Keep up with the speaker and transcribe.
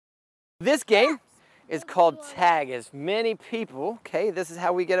This game is called tag. As many people, okay, this is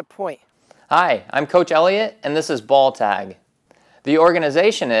how we get a point. Hi, I'm Coach Elliott, and this is ball tag. The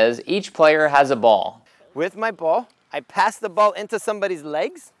organization is each player has a ball. With my ball, I pass the ball into somebody's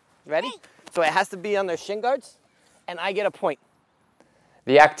legs. Ready? So it has to be on their shin guards, and I get a point.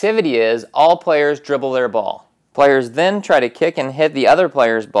 The activity is all players dribble their ball. Players then try to kick and hit the other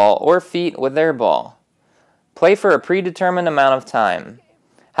player's ball or feet with their ball. Play for a predetermined amount of time.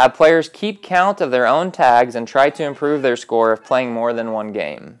 Have players keep count of their own tags and try to improve their score if playing more than one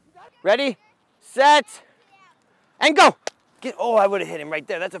game. Ready, set, and go. Oh, I would have hit him right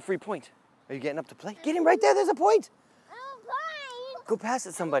there. That's a free point. Are you getting up to play? Get him right there. There's a point. Go pass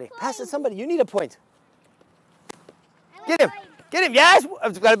it somebody. Pass it somebody. You need a point. Get him. Get him. Yes.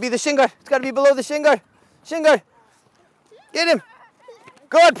 It's got to be the shin guard. It's got to be below the shin guard. Shin guard. Get him.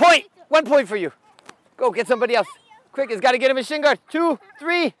 Good point. 1 point for you. Go get somebody else. Quick, it's got to get him a shin guard. 2,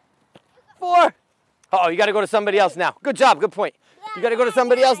 3, 4. Uh-oh, you got to go to somebody else now. Good job. Good point. You got to go to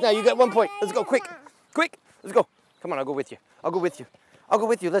somebody else now. You got 1 point. Let's go. Quick. Quick. Let's go. Come on, I'll go with you. I'll go with you. I'll go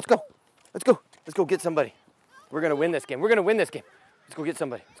with you. Let's go. Let's go. Let's go get somebody. We're going to win this game. We're going to win this game. Let's go get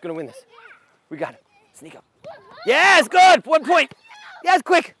somebody. Let's going to win this. We got it. Sneak up. Yes, good. 1 point. Yes,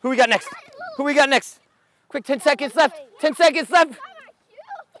 quick. Who we got next? Who we got next? Quick, 10 seconds left. 10 seconds left.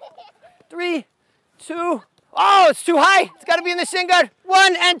 3, 2. Oh, it's too high. It's got to be in the shin guard.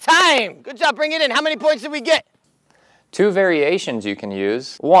 1 and time. Good job. Bring it in. How many points did we get? 2 variations you can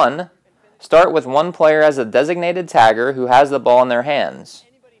use. 1, start with one player as a designated tagger who has the ball in their hands.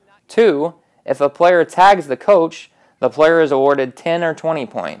 2, if a player tags the coach, the player is awarded 10 or 20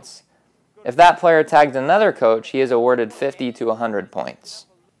 points. If that player tags another coach, he is awarded 50 to 100 points.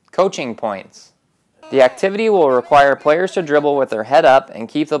 Coaching points. The activity will require players to dribble with their head up and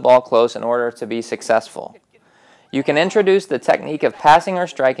keep the ball close in order to be successful. You can introduce the technique of passing or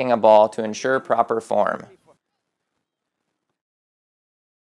striking a ball to ensure proper form.